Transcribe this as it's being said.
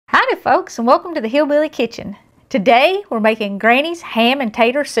Howdy folks, and welcome to the Hillbilly Kitchen. Today we're making Granny's ham and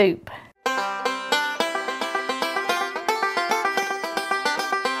tater soup.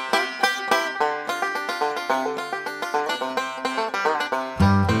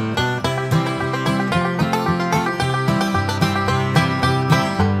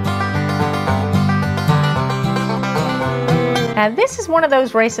 Now this is one of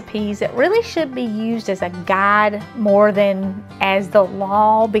those recipes that really should be used as a guide more than as the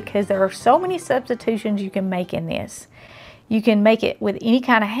law, because there are so many substitutions you can make in this. You can make it with any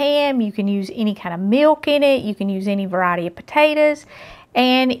kind of ham, you can use any kind of milk in it, you can use any variety of potatoes,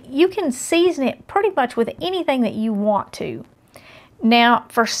 and you can season it pretty much with anything that you want to. Now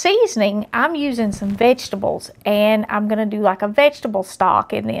for seasoning, I'm using some vegetables, and I'm going to do like a vegetable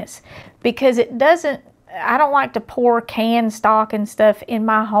stock in this because I don't like to pour canned stock and stuff in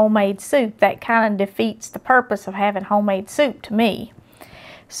my homemade soup. That kind of defeats the purpose of having homemade soup to me.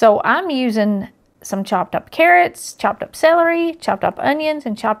 So I'm using some chopped up carrots, chopped up celery, chopped up onions,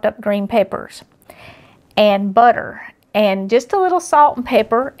 and chopped up green peppers. And butter. And just a little salt and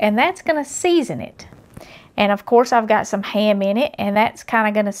pepper, and that's going to season it. And of course I've got some ham in it, and that's kind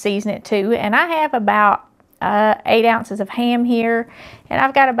of going to season it too. And I have about 8 ounces of ham here, and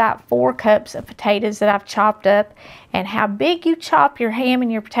I've got about 4 cups of potatoes that I've chopped up. And how big you chop your ham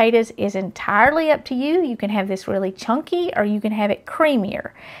and your potatoes is entirely up to you. You can have this really chunky, or you can have it creamier.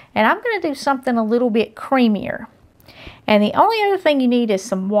 And I'm going to do something a little bit creamier. And the only other thing you need is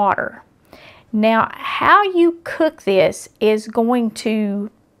some water. Now how you cook this is going to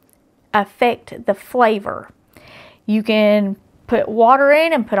affect the flavor. You can put water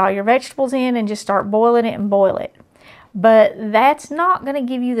in and put all your vegetables in and just start boiling it and boil it. But that's not going to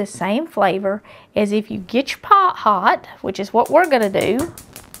give you the same flavor as if you get your pot hot, which is what we're going to do.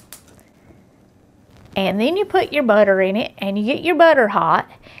 And then you put your butter in it, and you get your butter hot,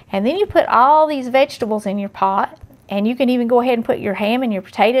 and then you put all these vegetables in your pot, and you can even go ahead and put your ham and your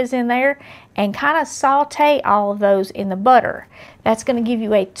potatoes in there and kind of saute all of those in the butter. That's going to give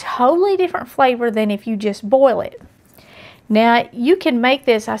you a totally different flavor than if you just boil it. Now you can make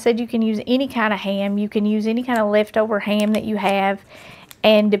this, I said you can use any kind of ham, you can use any kind of leftover ham that you have,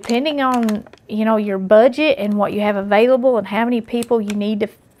 and depending on, you know, your budget and what you have available and how many people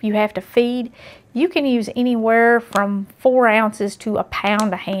you have to feed, you can use anywhere from 4 ounces to a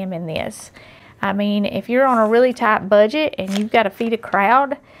pound of ham in this. I mean, if you're on a really tight budget and you've got to feed a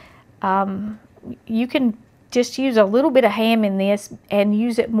crowd, you can just use a little bit of ham in this and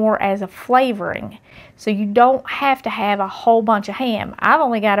use it more as a flavoring. So you don't have to have a whole bunch of ham. I've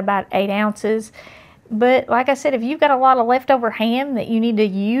only got about 8 ounces. But like I said, if you've got a lot of leftover ham that you need to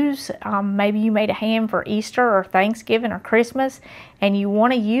use, maybe you made a ham for Easter or Thanksgiving or Christmas, and you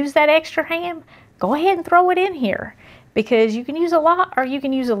want to use that extra ham, go ahead and throw it in here. Because you can use a lot or you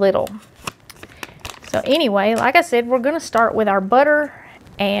can use a little. So anyway, like I said, we're going to start with our butter,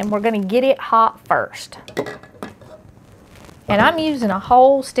 and we're going to get it hot first. And I'm using a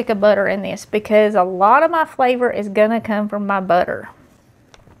whole stick of butter in this because a lot of my flavor is going to come from my butter.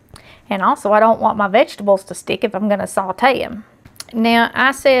 And also I don't want my vegetables to stick if I'm going to saute them. Now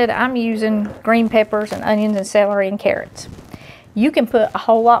I said I'm using green peppers and onions and celery and carrots. You can put a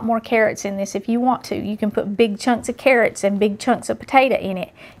whole lot more carrots in this if you want to. You can put big chunks of carrots and big chunks of potato in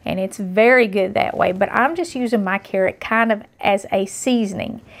it, and it's very good that way. But I'm just using my carrot kind of as a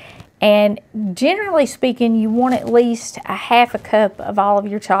seasoning. And generally speaking, you want at least a half a cup of all of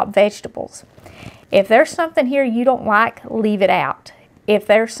your chopped vegetables. If there's something here you don't like, leave it out. If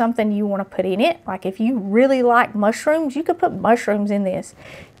there's something you want to put in it, like if you really like mushrooms, you could put mushrooms in this.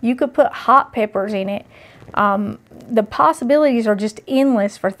 You could put hot peppers in it. The possibilities are just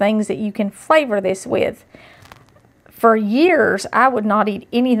endless for things that you can flavor this with. For years, I would not eat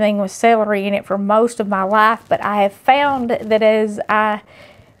anything with celery in it for most of my life, but I have found that as I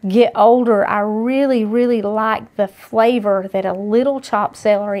get older, I really, really like the flavor that a little chopped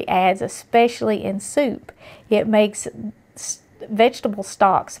celery adds, especially in soup. It makes vegetable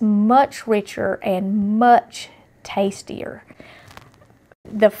stocks much richer and much tastier.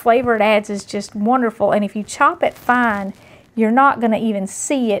 The flavor it adds is just wonderful, and if you chop it fine, you're not going to even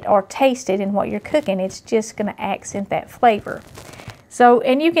see it or taste it in what you're cooking. It's just going to accent that flavor. So,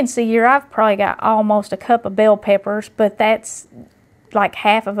 and you can see here I've probably got almost a cup of bell peppers, but that's like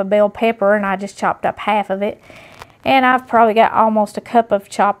half of a bell pepper, and I just chopped up half of it. And I've probably got almost a cup of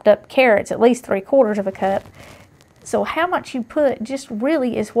chopped up carrots, at least 3/4 of a cup. So how much you put just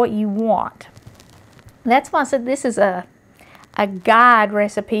really is what you want. That's why I said this is a guide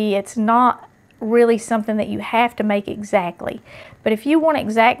recipe. It's not really something that you have to make exactly. But if you want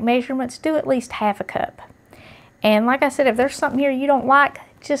exact measurements, do at least half a cup. And like I said, if there's something here you don't like,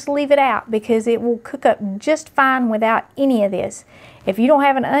 just leave it out because it will cook up just fine without any of this. If you don't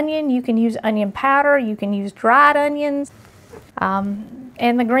have an onion, you can use onion powder, you can use dried onions,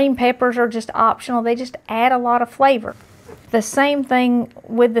 and the green peppers are just optional. They just add a lot of flavor. The same thing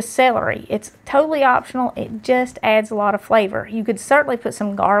with the celery. It's totally optional. It just adds a lot of flavor. You could certainly put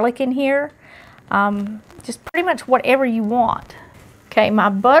some garlic in here. Just pretty much whatever you want. Okay, my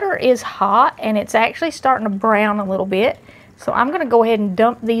butter is hot and it's actually starting to brown a little bit. So I'm going to go ahead and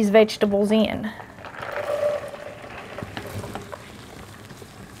dump these vegetables in.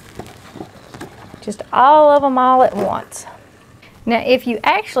 Just all of them all at once. Now, if you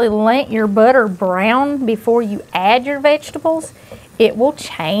actually let your butter brown before you add your vegetables, it will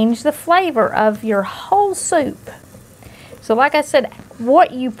change the flavor of your whole soup. So like I said,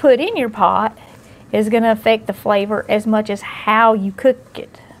 what you put in your pot is going to affect the flavor as much as how you cook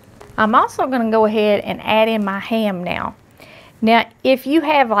it. I'm also going to go ahead and add in my ham now. Now, if you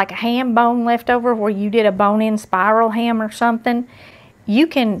have like a ham bone left over where you did a bone-in spiral ham or something, you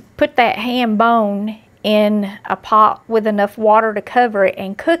can put that ham bone in a pot with enough water to cover it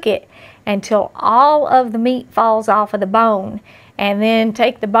and cook it until all of the meat falls off of the bone, and then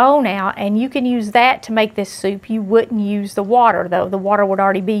take the bone out, and you can use that to make this soup. You wouldn't use the water though. The water would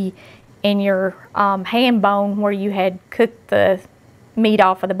already be in your ham bone where you had cooked the meat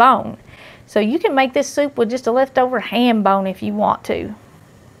off of the bone. So you can make this soup with just a leftover ham bone if you want to.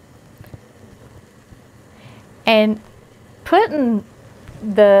 And putting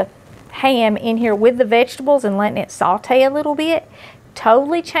the ham in here with the vegetables and letting it saute a little bit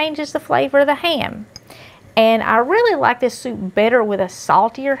totally changes the flavor of the ham. And I really like this soup better with a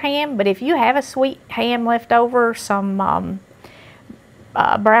saltier ham, but if you have a sweet ham left over, some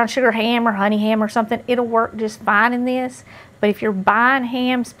brown sugar ham or honey ham or something, it'll work just fine in this. But if you're buying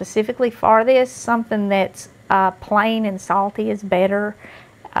ham specifically for this, something that's plain and salty is better.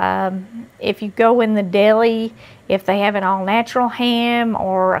 If you go in the deli, if they have an all-natural ham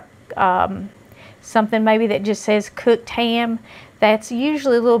or something maybe that just says cooked ham, that's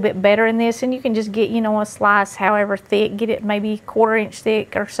usually a little bit better in this. And you can just get, you know, a slice however thick, get it maybe 1/4 inch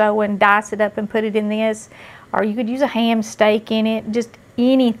thick or so, and dice it up and put it in this. Or you could use a ham steak in it, just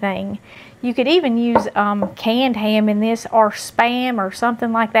anything. You could even use canned ham in this, or Spam or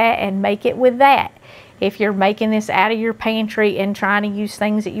something like that, and make it with that if you're making this out of your pantry and trying to use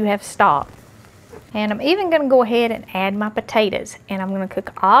things that you have stocked. And I'm even going to go ahead and add my potatoes, and I'm going to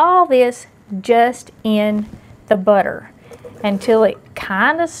cook all this just in the butter until it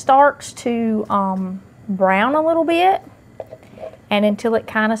kind of starts to brown a little bit, and until it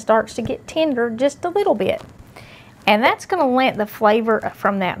kind of starts to get tender just a little bit. And that's going to let the flavor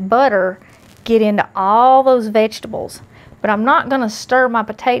from that butter get into all those vegetables. But I'm not going to stir my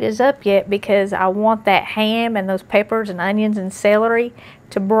potatoes up yet because I want that ham and those peppers and onions and celery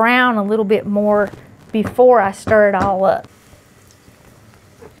to brown a little bit more before I stir it all up.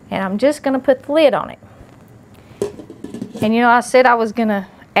 And I'm just going to put the lid on it. And you know, I said I was going to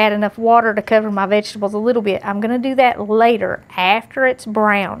add enough water to cover my vegetables a little bit. I'm going to do that later after it's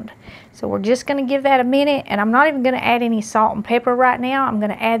browned. So we're just going to give that a minute, and I'm not even going to add any salt and pepper right now. I'm going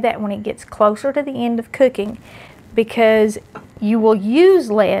to add that when it gets closer to the end of cooking, because you will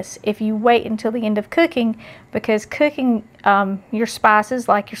use less if you wait until the end of cooking, because cooking your spices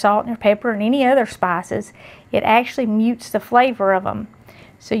like your salt and your pepper and any other spices, it actually mutes the flavor of them.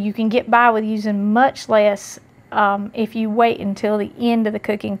 So you can get by with using much less if you wait until the end of the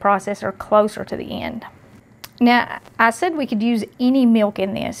cooking process or closer to the end. Now, I said we could use any milk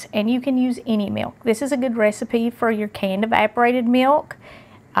in this, and you can use any milk. This is a good recipe for your canned evaporated milk,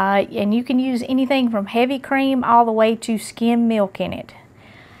 and you can use anything from heavy cream all the way to skim milk in it.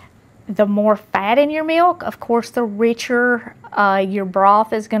 The more fat in your milk, of course, the richer your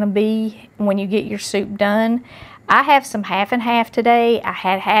broth is going to be when you get your soup done. I have some half and half today. I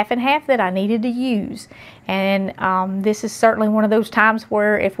had half and half that I needed to use. And this is certainly one of those times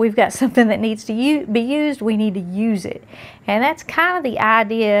where if we've got something that needs to be used, we need to use it. And that's kind of the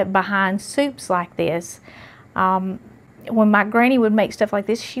idea behind soups like this. When my granny would make stuff like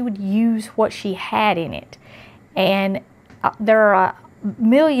this, she would use what she had in it. And there are a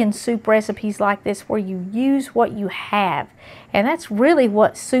million soup recipes like this where you use what you have. And that's really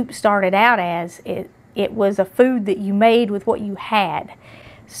what soup started out as. It was a food that you made with what you had.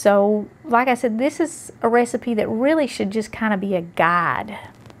 So, like I said, this is a recipe that really should just kind of be a guide.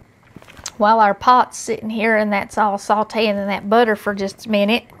 While our pot's sitting here and that's all sauteing in that butter for just a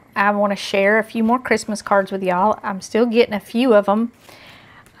minute, I want to share a few more Christmas cards with y'all. I'm still getting a few of them.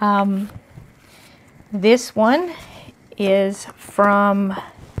 This one is from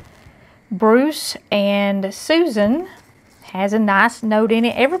Bruce and Susan Has a nice note in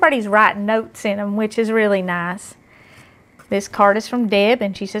it. Everybody's writing notes in them, which is really nice. This card is from Deb,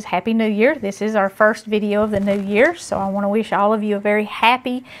 and she says, Happy New Year. This is our first video of the new year, so I want to wish all of you a very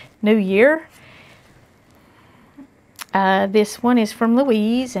happy new year. This one is from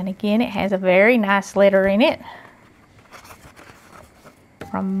Louise, and again, it has a very nice letter in it.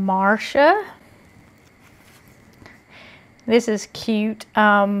 From Marcia. This is cute.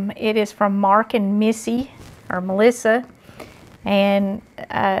 It is from Mark and Missy, or Melissa, and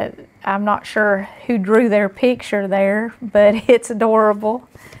I'm not sure who drew their picture there, but it's adorable.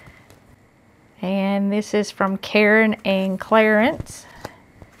 And this is from Karen and Clarence.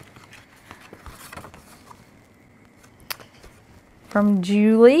 From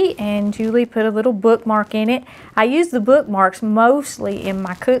Julie, and Julie put a little bookmark in it. I use the bookmarks mostly in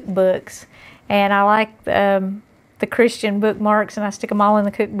my cookbooks, and I like the Christian bookmarks, and I stick them all in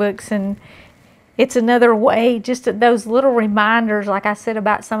the cookbooks, and it's another way, just those little reminders, like I said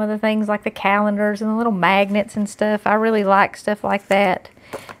about some of the things like the calendars and the little magnets and stuff. I really like stuff like that.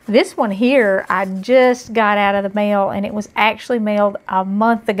 This one here, I just got out of the mail, and it was actually mailed a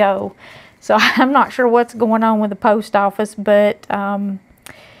month ago. So I'm not sure what's going on with the post office, but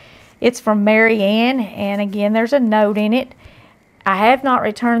it's from Mary Ann, and again, there's a note in it. I have not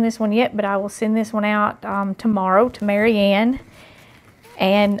returned this one yet, but I will send this one out tomorrow to Mary Ann.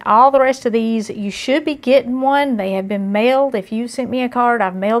 And all the rest of these, you should be getting one. They have been mailed. If you sent me a card,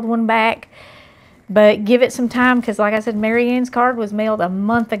 I've mailed one back. But give it some time, because like I said, Mary Ann's card was mailed a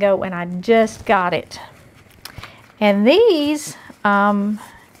month ago, and I just got it. And these, I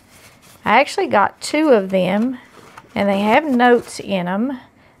actually got 2 of them, and they have notes in them.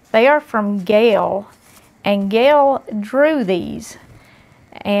 They are from Gail, and Gail drew these.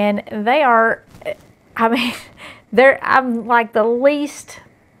 And they are, I mean, I'm like the least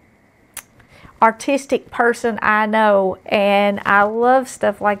artistic person I know, and I love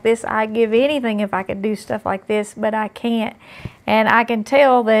stuff like this. I'd give anything if I could do stuff like this, but I can't. And I can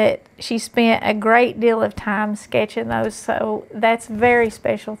tell that she spent a great deal of time sketching those, so that's very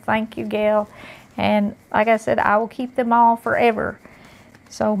special. Thank you, Gail. And like I said, I will keep them all forever.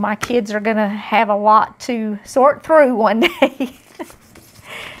 So my kids are going to have a lot to sort through one day.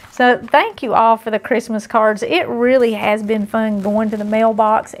 So thank you all for the Christmas cards. It really has been fun going to the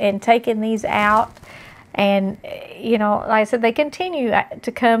mailbox and taking these out. And, you know, like I said, they continue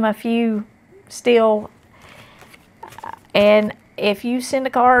to come, a few still. And if you send a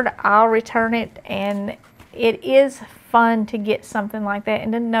card, I'll return it. And it is fun to get something like that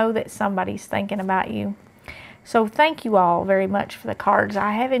and to know that somebody's thinking about you. So thank you all very much for the cards.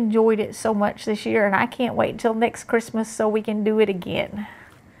 I have enjoyed it so much this year, and I can't wait until next Christmas so we can do it again.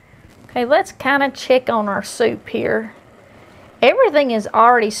 Okay, let's kind of check on our soup here. Everything is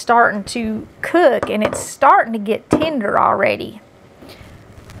already starting to cook, and it's starting to get tender already.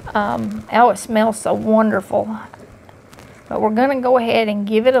 Oh, it smells so wonderful. But we're going to go ahead and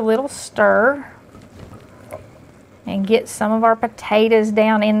give it a little stir and get some of our potatoes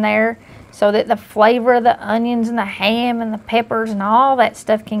down in there so that the flavor of the onions and the ham and the peppers and all that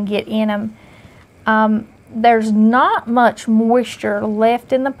stuff can get in them. There's not much moisture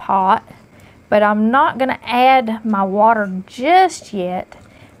left in the pot, but I'm not going to add my water just yet.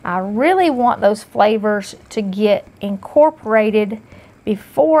 I really want those flavors to get incorporated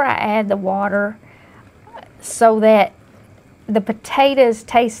before I add the water so that the potatoes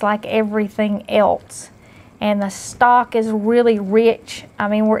taste like everything else. And the stock is really rich. I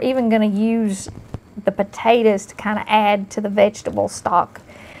mean, we're even going to use the potatoes to kind of add to the vegetable stock,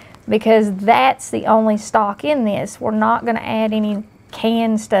 because that's the only stock in this. We're not going to add any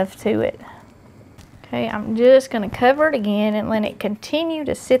canned stuff to it. Okay, I'm just going to cover it again and let it continue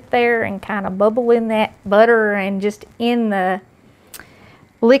to sit there and kind of bubble in that butter and just in the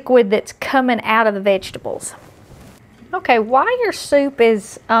liquid that's coming out of the vegetables. Okay, while your soup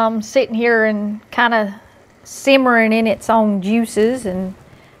is sitting here and kind of simmering in its own juices and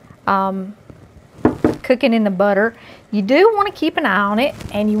cooking in the butter, you do want to keep an eye on it,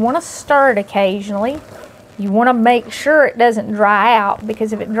 and you want to stir it occasionally. You want to make sure it doesn't dry out,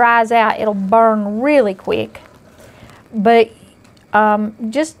 because if it dries out, it'll burn really quick. But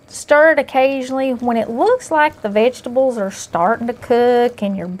just stir it occasionally. When it looks like the vegetables are starting to cook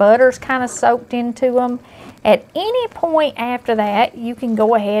and your butter's kind of soaked into them, at any point after that, you can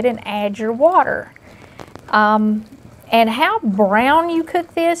go ahead and add your water. And how brown you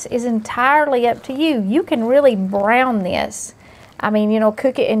cook this is entirely up to you. You can really brown this. I mean, you know,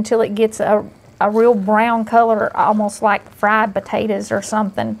 cook it until it gets a real brown color, almost like fried potatoes or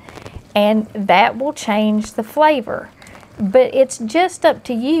something. And that will change the flavor. But it's just up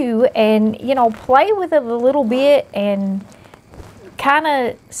to you, and, you know, play with it a little bit and kind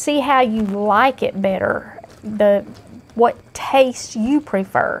of see how you like it better, what taste you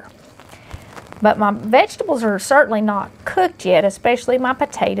prefer. But my vegetables are certainly not cooked yet, especially my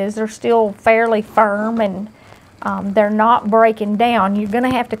potatoes. They're still fairly firm, and they're not breaking down. You're going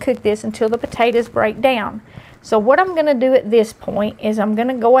to have to cook this until the potatoes break down. So what I'm going to do at this point is I'm going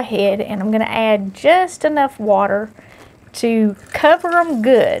to go ahead and I'm going to add just enough water to cover them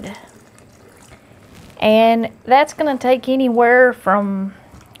good. And that's going to take anywhere from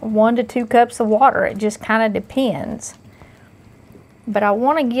 1 to 2 cups of water. It just kind of depends. But I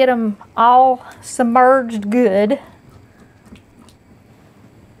want to get them all submerged good.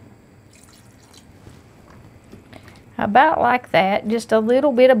 About like that, just a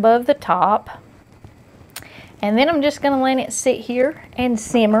little bit above the top. And then I'm just going to let it sit here and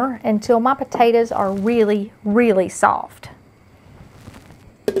simmer until my potatoes are really, really soft.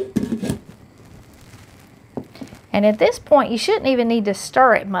 And at this point, you shouldn't even need to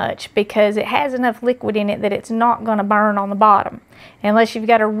stir it much because it has enough liquid in it that it's not going to burn on the bottom. Unless you've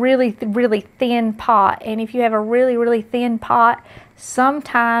got a really, really thin pot. And if you have a really, really thin pot,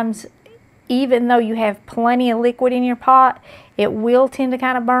 sometimes even though you have plenty of liquid in your pot, it will tend to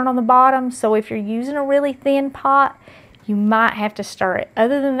kind of burn on the bottom. So if you're using a really thin pot, you might have to stir it.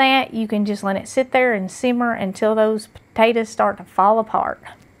 Other than that, you can just let it sit there and simmer until those potatoes start to fall apart.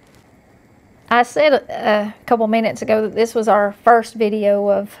 I said a couple minutes ago that this was our first video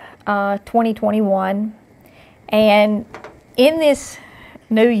of 2021. And in this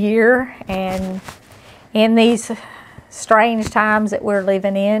new year and in these strange times that we're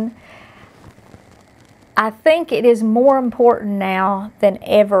living in, I think it is more important now than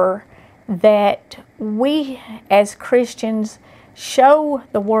ever that we as Christians show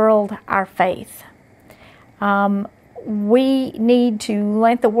the world our faith. We need to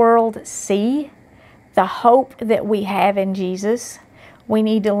let the world see the hope that we have in Jesus. We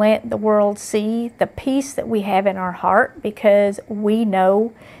need to let the world see the peace that we have in our heart because we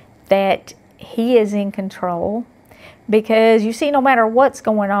know that He is in control. Because you see, no matter what's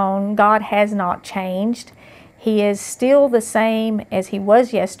going on, God has not changed. He is still the same as He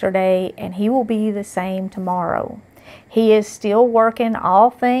was yesterday, and He will be the same tomorrow. He is still working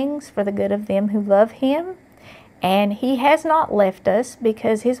all things for the good of them who love Him. And He has not left us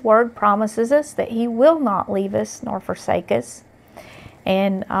because His word promises us that He will not leave us nor forsake us.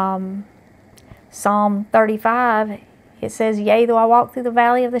 And Psalm 35, it says, "Yea, though I walk through the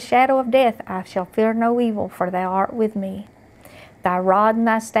valley of the shadow of death, I shall fear no evil, for Thou art with me. Thy rod and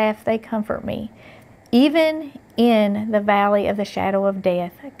Thy staff, they comfort me." Even in the valley of the shadow of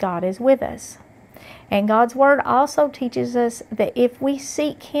death, God is with us. And God's word also teaches us that if we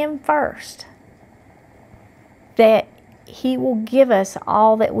seek Him first, that He will give us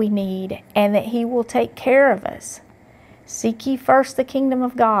all that we need and that He will take care of us. Seek ye first the kingdom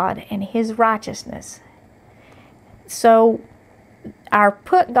of God and His righteousness. So our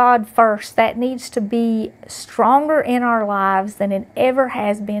put God first, that needs to be stronger in our lives than it ever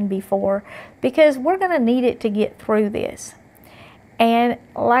has been before, because we're going to need it to get through this. And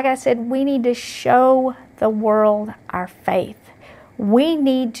like I said, we need to show the world our faith. We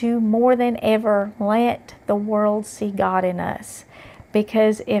need to, more than ever, let the world see God in us.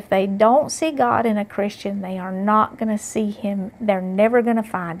 Because if they don't see God in a Christian, they are not going to see Him. They're never going to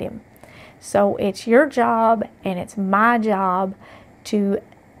find Him. So it's your job and it's my job to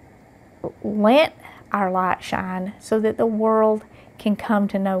let our light shine so that the world can come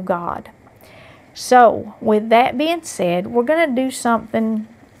to know God. So with that being said, we're going to do something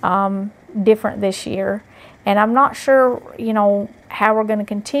different this year. And I'm not sure, how we're going to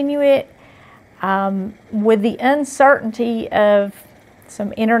continue it. With the uncertainty of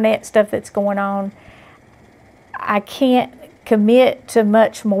some internet stuff that's going on, I can't commit to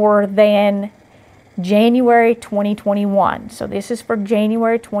much more than January 2021. So this is for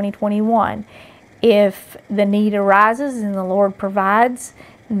January 2021. If the need arises and the Lord provides,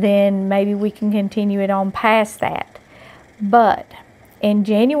 then maybe we can continue it on past that. But in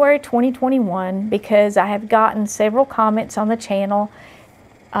January 2021, because I have gotten several comments on the channel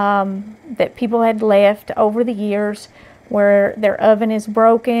that people had left over the years where their oven is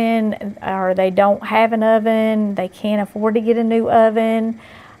broken or they don't have an oven, they can't afford to get a new oven,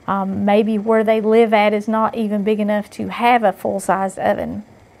 maybe where they live at is not even big enough to have a full-sized oven.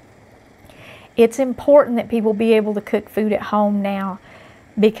 It's important that people be able to cook food at home now,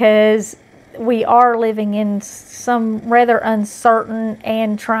 because we are living in some rather uncertain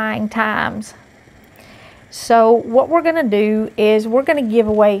and trying times. So what we're going to do is we're going to give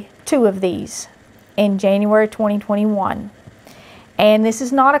away 2 of these in January 2021. And this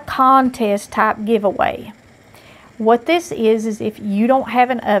is not a contest type giveaway. What this is if you don't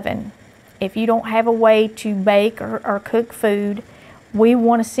have an oven, if you don't have a way to bake or cook food, we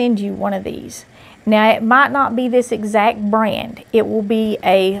want to send you one of these. Now, it might not be this exact brand. It will be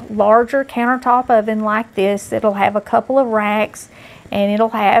a larger countertop oven like this. It'll have a couple of racks, and it'll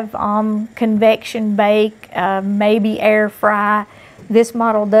have convection bake, maybe air fry. This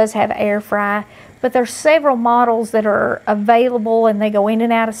model does have air fry, but there's several models that are available, and they go in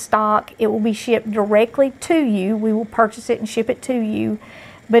and out of stock. It will be shipped directly to you. We will purchase it and ship it to you,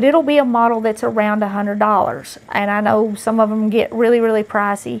 but it'll be a model that's around $100. And I know some of them get really, really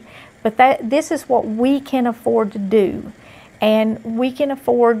pricey, but this is what we can afford to do. And we can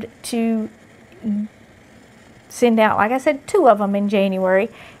afford to send out, like I said, 2 of them in January,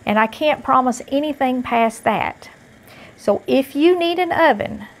 and I can't promise anything past that. So if you need an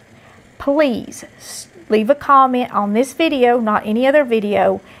oven, please leave a comment on this video, not any other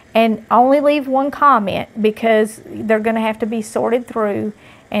video, and only leave one comment, because they're going to have to be sorted through,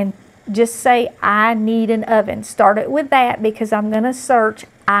 and just say, I need an oven. Start it with that, because I'm going to search,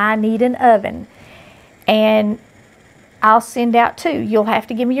 I need an oven, and I'll send out 2. You'll have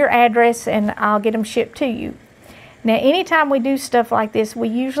to give me your address, and I'll get them shipped to you. Now, anytime we do stuff like this, we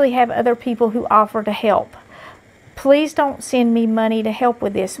usually have other people who offer to help. Please don't send me money to help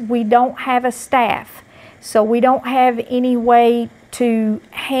with this. We don't have a staff, so we don't have any way to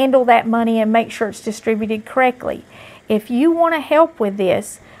handle that money and make sure it's distributed correctly. If you want to help with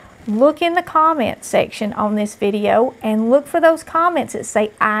this, look in the comment section on this video and look for those comments that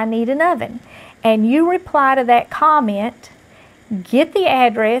say, I need an oven. And you reply to that comment, get the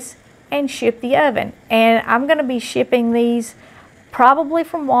address, and ship the oven. And I'm going to be shipping these probably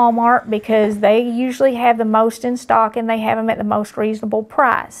from Walmart, because they usually have the most in stock and they have them at the most reasonable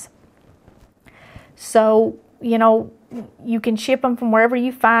price. So, you know, you can ship them from wherever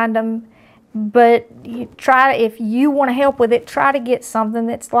you find them, but you try, if you want to help with it, try to get something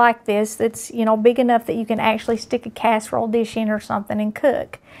that's like this, that's, you know, big enough that you can actually stick a casserole dish in or something and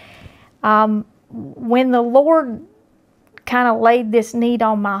cook. When the Lord kind of laid this need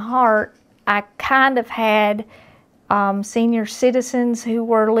on my heart, I kind of had senior citizens who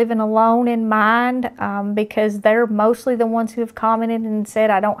were living alone in mind, because they're mostly the ones who have commented and said,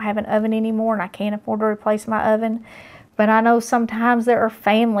 I don't have an oven anymore and I can't afford to replace my oven. But I know sometimes there are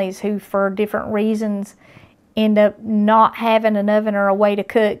families who, for different reasons, end up not having an oven or a way to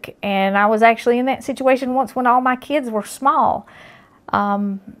cook. And I was actually in that situation once when all my kids were small.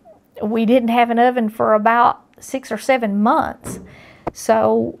 We didn't have an oven for about 6 or 7 months.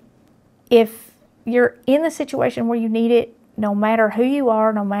 So if you're in the situation where you need it, no matter who you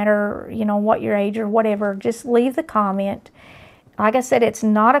are, no matter, you know, what your age or whatever, just leave the comment. Like I said, it's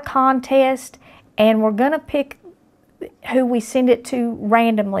not a contest, and we're going to pick who we send it to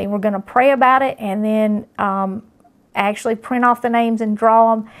randomly. We're going to pray about it, and then actually print off the names and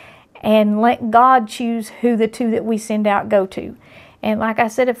draw them, and let God choose who the 2 that we send out go to. And like I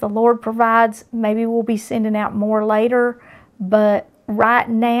said, if the Lord provides, maybe we'll be sending out more later, but right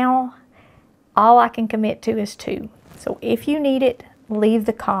now, all I can commit to is 2. So if you need it, leave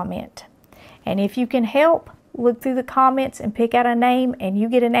the comment. And if you can help, look through the comments and pick out a name, and you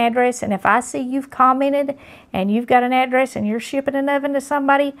get an address. And if I see you've commented and you've got an address and you're shipping an oven to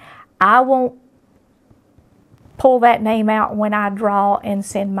somebody, I won't pull that name out when I draw and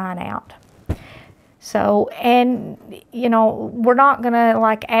send mine out. So, and, you know, we're not going to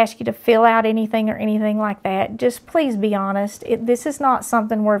like ask you to fill out anything or anything like that. Just please be honest. This is not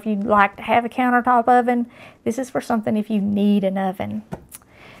something where if you'd like to have a countertop oven, this is for something if you need an oven.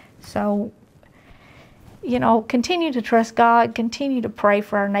 So, you know, continue to trust God, continue to pray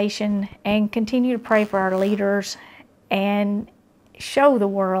for our nation, and continue to pray for our leaders, and show the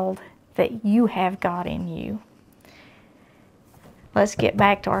world that you have God in you. Let's get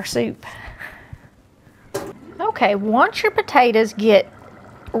back to our soup. Okay, once your potatoes get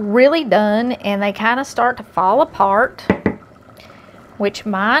really done and they kind of start to fall apart, which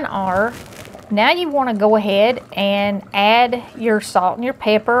mine are, now you want to go ahead and add your salt and your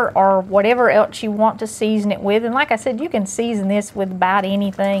pepper or whatever else you want to season it with. And like I said, you can season this with about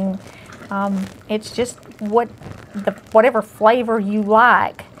anything. It's just whatever flavor you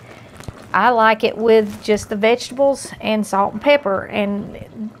like. I like it with just the vegetables and salt and pepper, and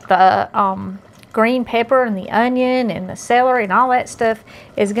the green pepper and the onion and the celery and all that stuff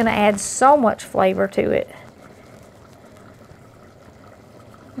is going to add so much flavor to it.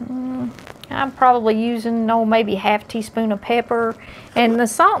 I'm probably using, maybe half teaspoon of pepper, and the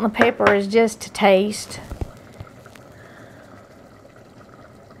salt and the pepper is just to taste.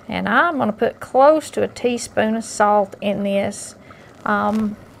 And I'm going to put close to a teaspoon of salt in this.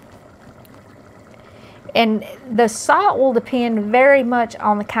 And the salt will depend very much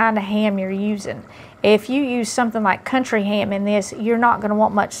on the kind of ham you're using. If you use something like country ham in this, you're not going to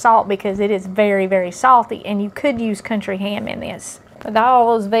want much salt because it is very, very salty, and you could use country ham in this. With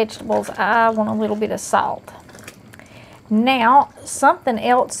all those vegetables, I want a little bit of salt. Now, something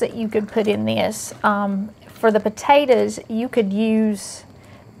else that you could put in this, for the potatoes, you could use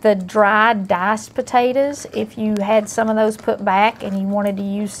the dried diced potatoes if you had some of those put back and you wanted to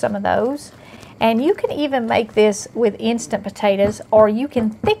use some of those. And you can even make this with instant potatoes, or you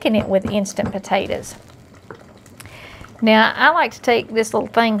can thicken it with instant potatoes. Now, I like to take this little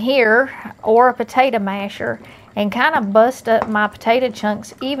thing here, or a potato masher, and kind of bust up my potato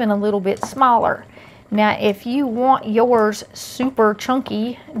chunks even a little bit smaller. Now, if you want yours super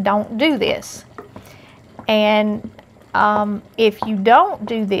chunky, don't do this. And if you don't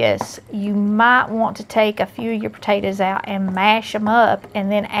do this, you might want to take a few of your potatoes out and mash them up and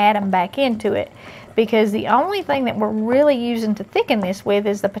then add them back into it, because the only thing that we're really using to thicken this with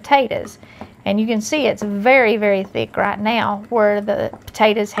is the potatoes. And you can see it's very, very thick right now, where the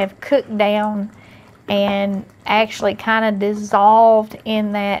potatoes have cooked down and actually kind of dissolved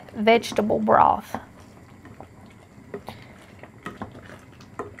in that vegetable broth.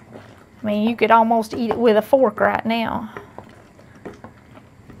 I mean, you could almost eat it with a fork right now.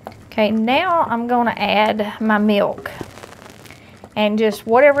 Okay, now I'm going to add my milk. And just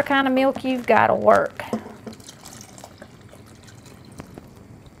whatever kind of milk you've got will work.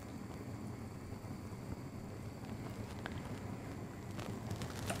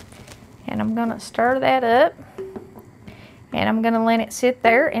 And I'm going to stir that up. And I'm going to let it sit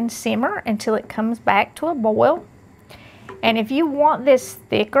there and simmer until it comes back to a boil. And if you want this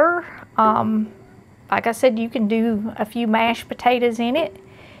thicker, like I said, you can do a few mashed potatoes in it.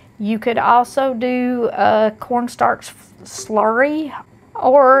 You could also do a cornstarch slurry,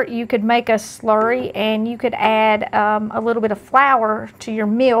 or you could make a slurry and you could add a little bit of flour to your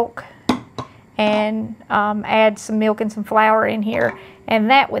milk and add some milk and some flour in here, and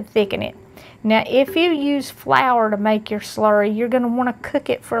that would thicken it. Now, if you use flour to make your slurry, you're going to want to cook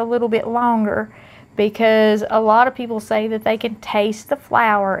it for a little bit longer, because a lot of people say that they can taste the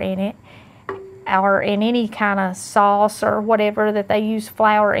flour in it, or in any kind of sauce or whatever that they use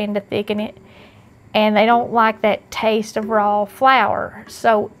flour in to thicken it, and they don't like that taste of raw flour.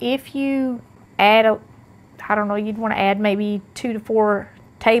 So if you add I don't know, you'd want to add maybe 2 to 4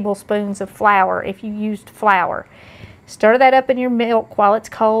 tablespoons of flour if you used flour. Stir that up in your milk while it's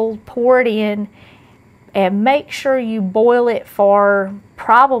cold, pour it in, and make sure you boil it for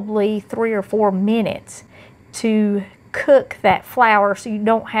probably 3 or 4 minutes to cook that flour so you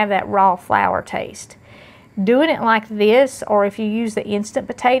don't have that raw flour taste. Doing it like this, or if you use the instant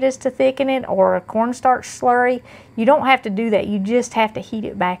potatoes to thicken it, or a cornstarch slurry, you don't have to do that. You just have to heat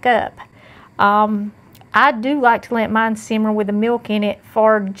it back up. I do like to let mine simmer with the milk in it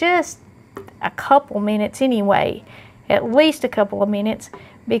for just a couple minutes anyway, at least a couple of minutes,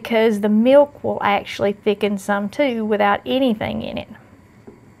 because the milk will actually thicken some too without anything in it.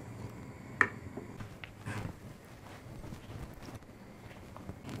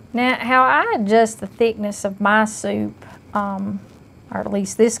 Now, how I adjust the thickness of my soup, or at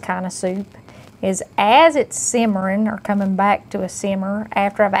least this kind of soup, is as it's simmering or coming back to a simmer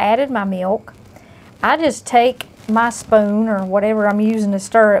after I've added my milk, I just take my spoon or whatever I'm using to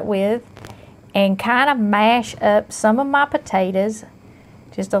stir it with and kind of mash up some of my potatoes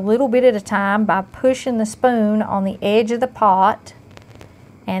just a little bit at a time by pushing the spoon on the edge of the pot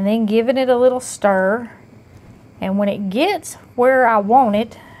and then giving it a little stir. And when it gets where I want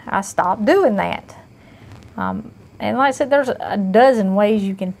it, I stop doing that. And like I said, there's a dozen ways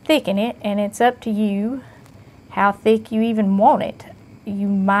you can thicken it, and it's up to you how thick you even want it. You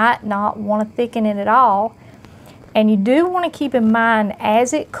might not want to thicken it at all. And you do want to keep in mind,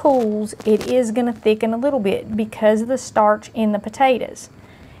 as it cools, it is going to thicken a little bit because of the starch in the potatoes.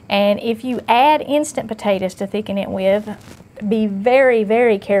 And if you add instant potatoes to thicken it with, be very,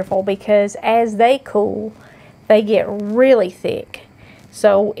 very careful, because as they cool, they get really thick.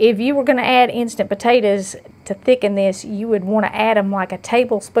 So if you were going to add instant potatoes to thicken this, you would want to add them like a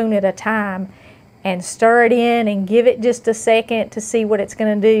tablespoon at a time and stir it in and give it just a second to see what it's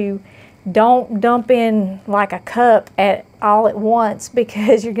going to do. Don't dump in like a cup all at once,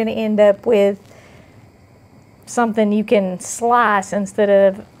 because you're going to end up with something you can slice instead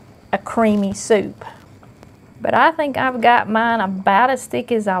of a creamy soup. But I think I've got mine about as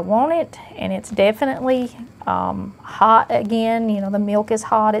thick as I want it, and it's definitely hot again. You know, the milk is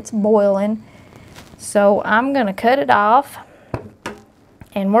hot, it's boiling. So I'm going to cut it off,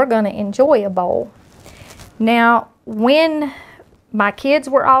 and we're going to enjoy a bowl. Now, when my kids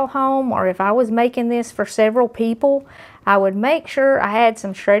were all home, or if I was making this for several people, I would make sure I had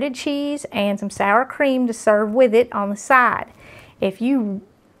some shredded cheese and some sour cream to serve with it on the side. If you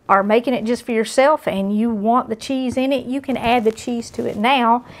are making it just for yourself and you want the cheese in it, you can add the cheese to it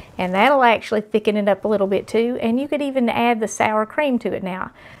now, and that'll actually thicken it up a little bit too, and you could even add the sour cream to it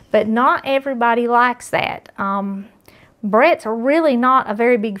now. But not everybody likes that. Brett's really not a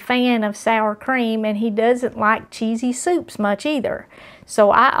very big fan of sour cream, and he doesn't like cheesy soups much either. So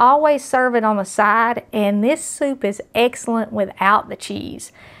I always serve it on the side, and this soup is excellent without the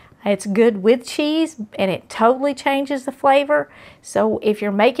cheese. It's good with cheese, and it totally changes the flavor. So if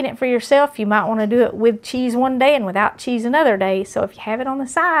you're making it for yourself, you might want to do it with cheese one day and without cheese another day. So if you have it on the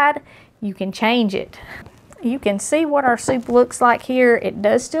side, you can change it. You can see what our soup looks like here. It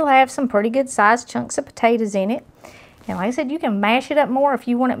does still have some pretty good sized chunks of potatoes in it. And like I said, you can mash it up more if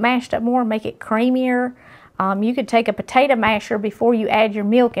you want it mashed up more, make it creamier. You could take a potato masher before you add your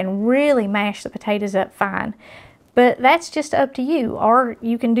milk and really mash the potatoes up fine. But that's just up to you. Or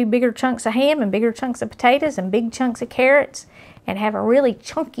you can do bigger chunks of ham and bigger chunks of potatoes and big chunks of carrots and have a really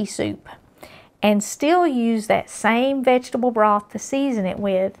chunky soup. And still use that same vegetable broth to season it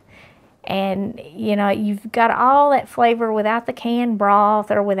with. And you know, you've got all that flavor without the canned broth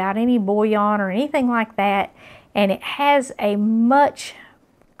or without any bouillon or anything like that. And it has a much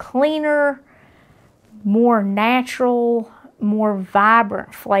cleaner, more natural, more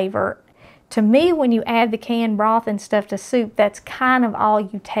vibrant flavor. To me, when you add the canned broth and stuff to soup, that's kind of all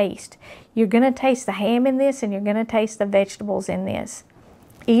you taste. You're going to taste the ham in this, and you're going to taste the vegetables in this.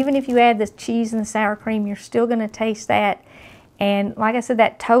 Even if you add the cheese and the sour cream, you're still going to taste that. And like I said,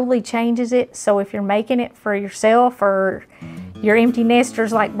 that totally changes it. So if you're making it for yourself or you're empty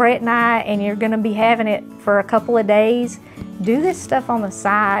nesters like Brett and I, and you're going to be having it for a couple of days, do this stuff on the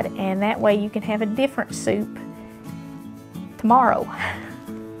side, and that way you can have a different soup tomorrow.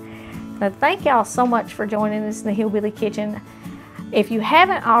 But thank y'all so much for joining us in the Hillbilly Kitchen. If you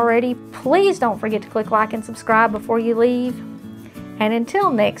haven't already, please don't forget to click like and subscribe before you leave. And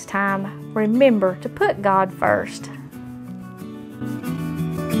until next time, remember to put God first.